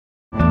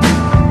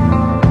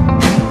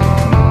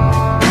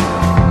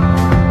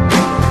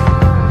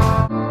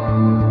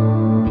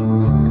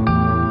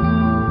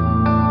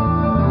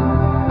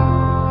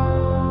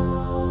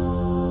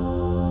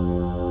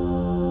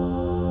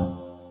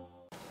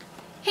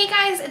Hey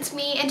guys, it's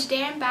me, and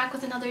today I'm back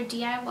with another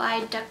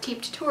DIY duct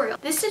tape tutorial.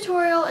 This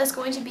tutorial is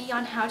going to be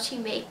on how to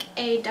make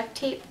a duct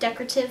tape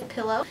decorative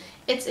pillow.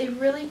 It's a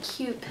really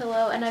cute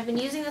pillow, and I've been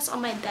using this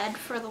on my bed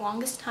for the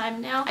longest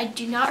time now. I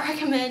do not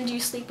recommend you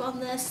sleep on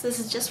this. This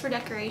is just for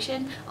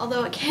decoration,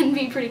 although it can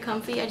be pretty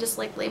comfy. I just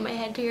like lay my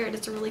head here and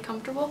it's really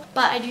comfortable,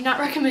 but I do not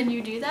recommend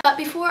you do that. But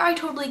before I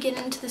totally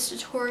get into this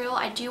tutorial,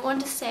 I do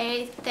want to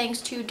say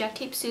thanks to Duct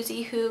Tape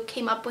Susie, who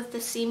came up with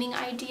the seaming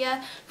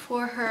idea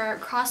for her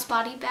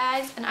crossbody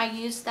bags, and I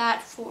used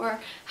that for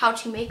how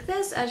to make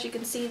this. As you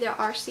can see, there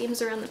are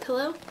seams around the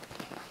pillow.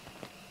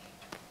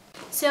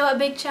 So a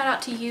big shout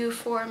out to you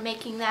for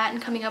making that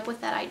and coming up with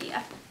that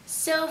idea.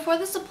 So for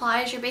the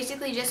supplies, you're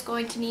basically just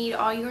going to need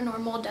all your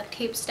normal duct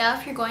tape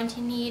stuff. You're going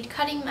to need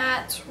cutting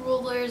mats,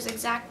 rulers,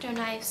 X-Acto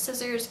knives,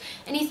 scissors,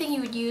 anything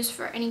you would use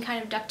for any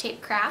kind of duct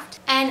tape craft.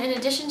 And in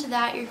addition to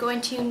that, you're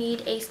going to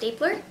need a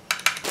stapler.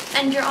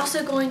 And you're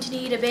also going to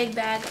need a big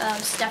bag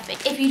of stuffing.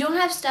 If you don't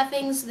have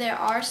stuffings, there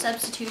are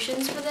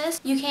substitutions for this.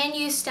 You can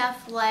use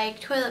stuff like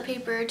toilet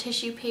paper,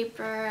 tissue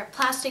paper,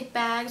 plastic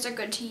bags are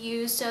good to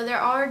use. So there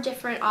are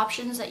different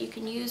options that you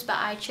can use, but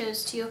I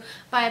chose to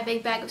buy a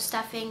big bag of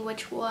stuffing,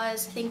 which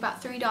was I think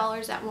about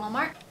 $3 at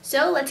Walmart.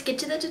 So let's get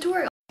to the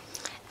tutorial.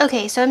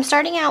 Okay, so I'm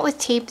starting out with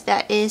tape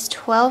that is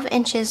 12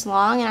 inches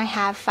long, and I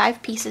have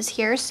 5 pieces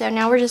here. So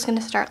now we're just going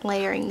to start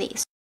layering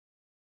these.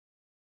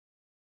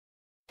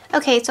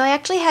 Okay, so I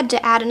actually had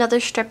to add another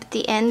strip at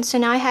the end, so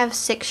now I have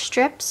 6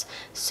 strips.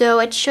 So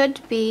it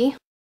should be,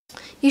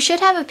 you should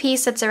have a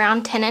piece that's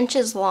around 10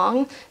 inches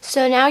long.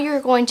 So now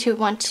you're going to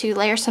want to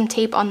layer some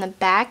tape on the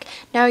back.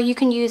 Now you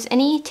can use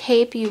any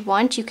tape you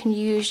want. You can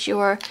use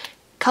your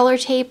color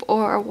tape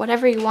or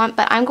whatever you want,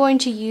 but I'm going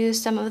to use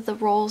some of the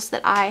rolls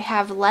that I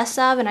have less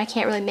of and I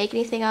can't really make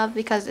anything of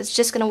because it's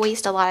just going to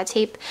waste a lot of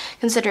tape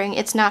considering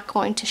it's not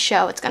going to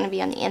show. It's going to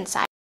be on the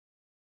inside.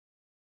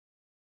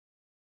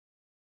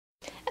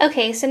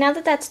 Okay, so now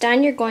that that's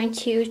done, you're going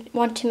to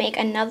want to make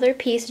another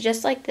piece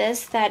just like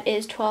this that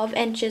is 12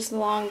 inches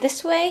long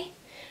this way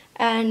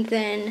and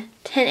then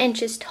 10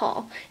 inches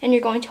tall. And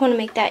you're going to want to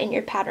make that in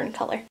your pattern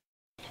color.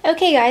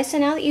 Okay guys, so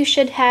now that you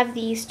should have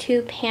these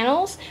 2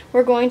 panels,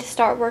 we're going to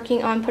start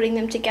working on putting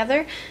them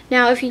together.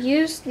 Now if you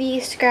use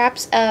the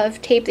scraps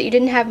of tape that you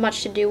didn't have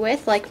much to do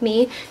with, like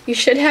me, you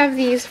should have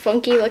these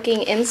funky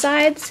looking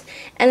insides,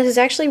 and this is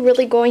actually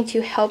really going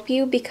to help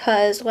you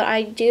because what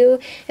I do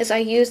is I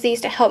use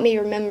these to help me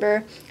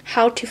remember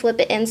how to flip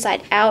it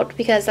inside out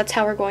because that's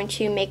how we're going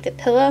to make the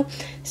pillow.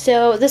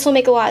 So this will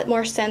make a lot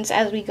more sense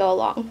as we go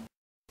along.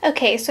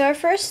 Okay, so our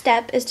first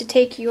step is to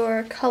take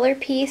your color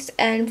piece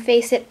and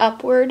face it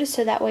upward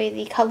so that way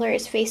the color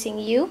is facing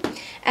you.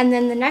 And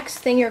then the next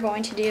thing you're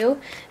going to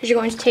do is you're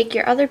going to take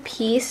your other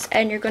piece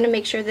and you're going to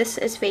make sure this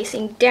is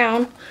facing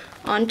down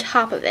on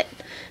top of it.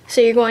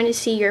 So you're going to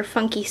see your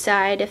funky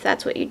side if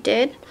that's what you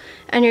did,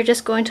 and you're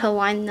just going to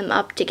line them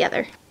up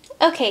together.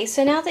 Okay,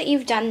 so now that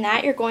you've done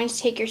that, you're going to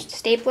take your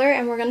stapler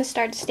and we're going to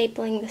start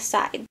stapling the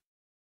side.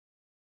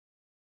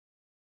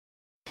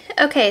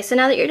 Okay, so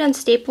now that you're done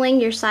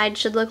stapling, your side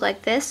should look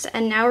like this,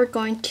 and now we're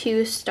going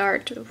to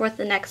start with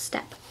the next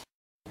step.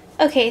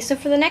 Okay, so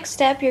for the next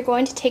step, you're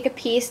going to take a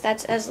piece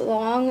that's as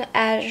long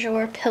as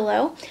your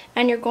pillow,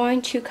 and you're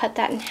going to cut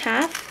that in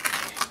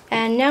half.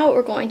 And now what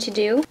we're going to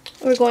do,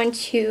 we're going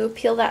to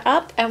peel that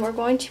up, and we're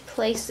going to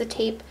place the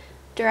tape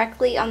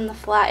directly on the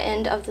flat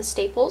end of the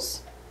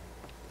staples.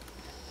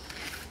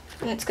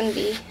 And it's going to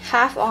be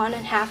half on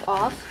and half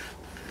off.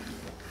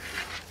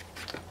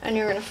 And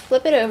you're going to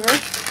flip it over.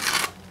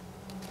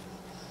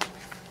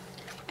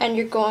 And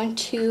you're going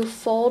to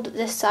fold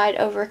this side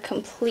over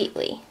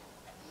completely.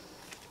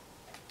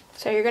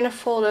 So you're going to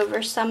fold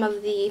over some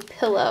of the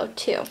pillow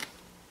too.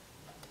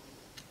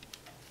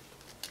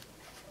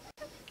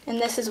 And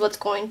this is what's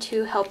going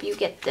to help you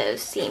get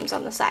those seams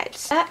on the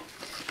sides.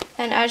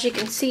 And as you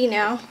can see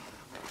now,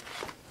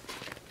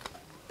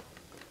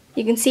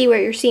 you can see where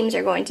your seams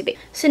are going to be.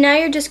 So now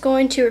you're just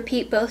going to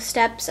repeat both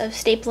steps of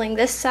stapling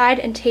this side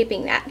and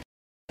taping that.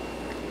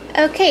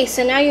 Okay,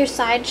 so now your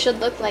side should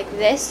look like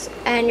this,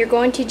 and you're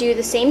going to do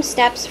the same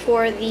steps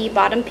for the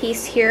bottom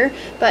piece here,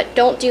 but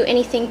don't do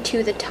anything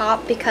to the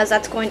top because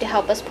that's going to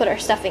help us put our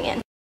stuffing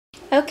in.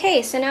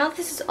 Okay, so now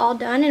this is all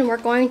done and we're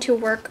going to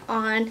work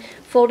on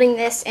folding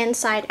this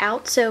inside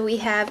out so we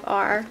have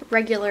our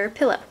regular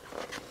pillow.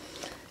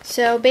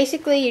 So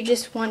basically you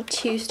just want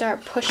to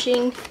start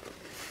pushing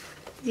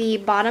the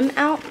bottom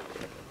out,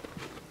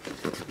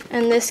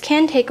 and this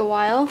can take a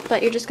while,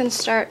 but you're just going to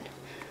start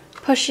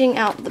pushing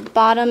out the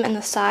bottom and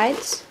the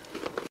sides.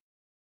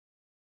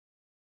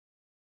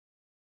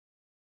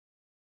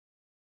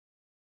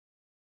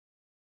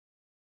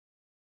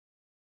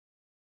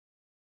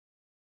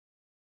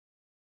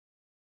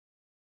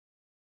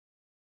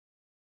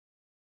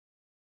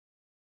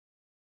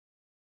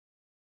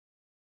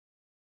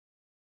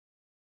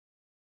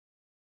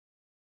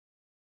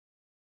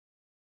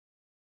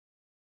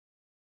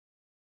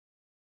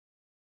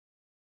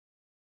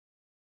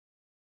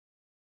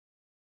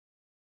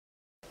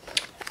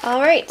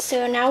 Alright,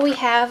 so now we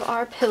have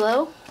our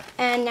pillow,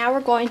 And now we're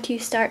going to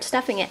start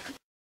stuffing it.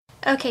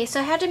 Okay,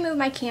 so I had to move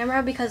my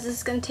camera because this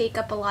is going to take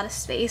up a lot of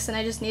space and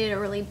I just needed a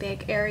really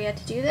big area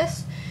to do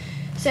this.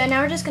 So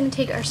now we're just going to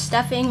take our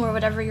stuffing or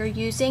whatever you're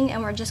using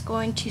and we're just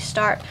going to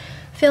start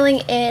filling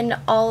in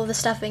all of the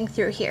stuffing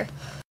through here.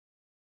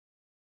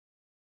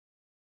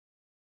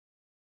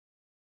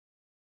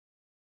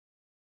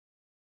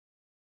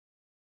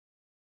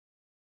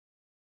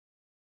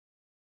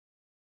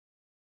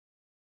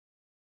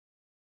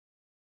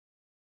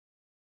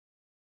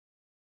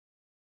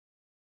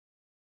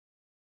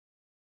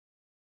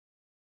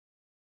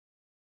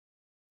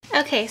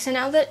 Okay, so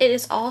now that it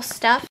is all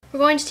stuffed, we're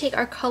going to take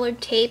our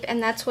colored tape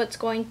and that's what's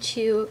going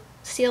to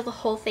seal the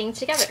whole thing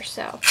together.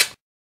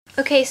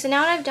 Okay, so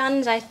now what I've done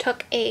is I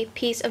took a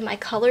piece of my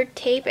colored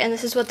tape and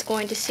this is what's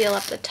going to seal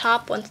up the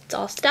top once it's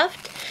all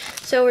stuffed.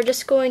 So we're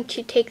just going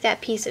to take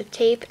that piece of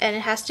tape and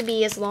it has to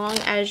be as long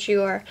as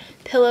your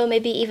pillow,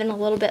 maybe even a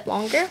little bit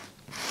longer.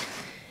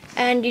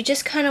 And you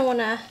just kind of want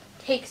to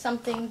take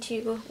something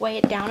to weigh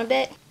it down a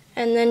bit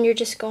and then you're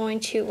just going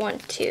to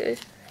want to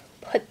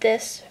put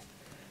this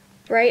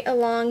right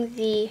along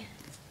the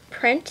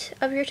print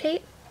of your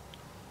tape.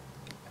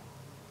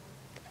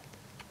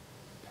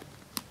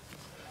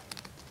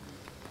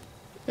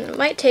 And it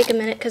might take a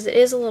minute because it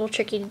is a little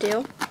tricky to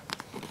do,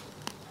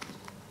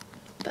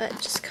 but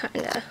just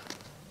kind of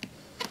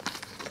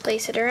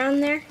place it around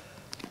there.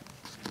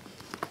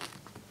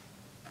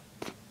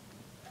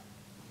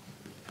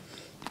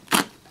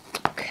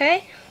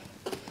 Okay,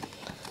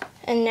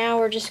 and now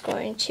we're just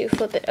going to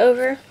flip it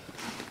over.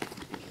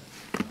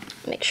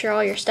 Make sure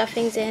all your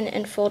stuffing's in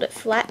and fold it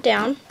flat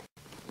down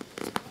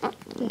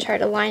and try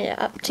to line it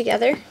up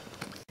together.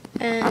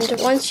 And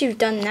once you've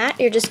done that,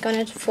 you're just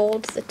going to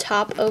fold the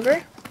top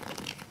over.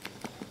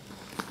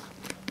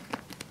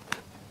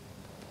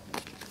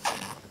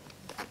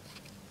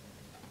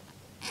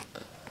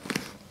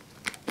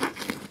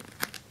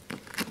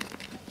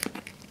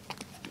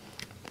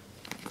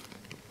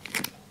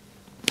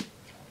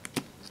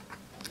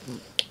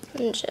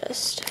 And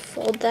just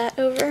fold that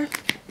over.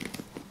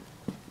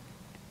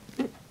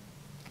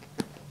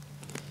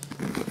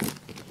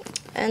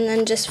 And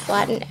then just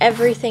flatten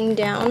everything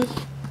down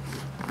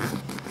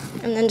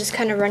and then just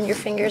kind of run your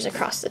fingers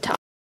across the top.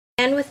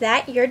 And with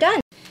that, you're done.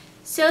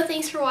 So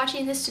thanks for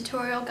watching this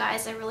tutorial,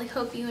 guys. I really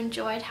hope you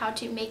enjoyed how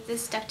to make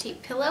this duct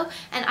tape pillow,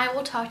 and I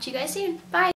will talk to you guys soon. Bye!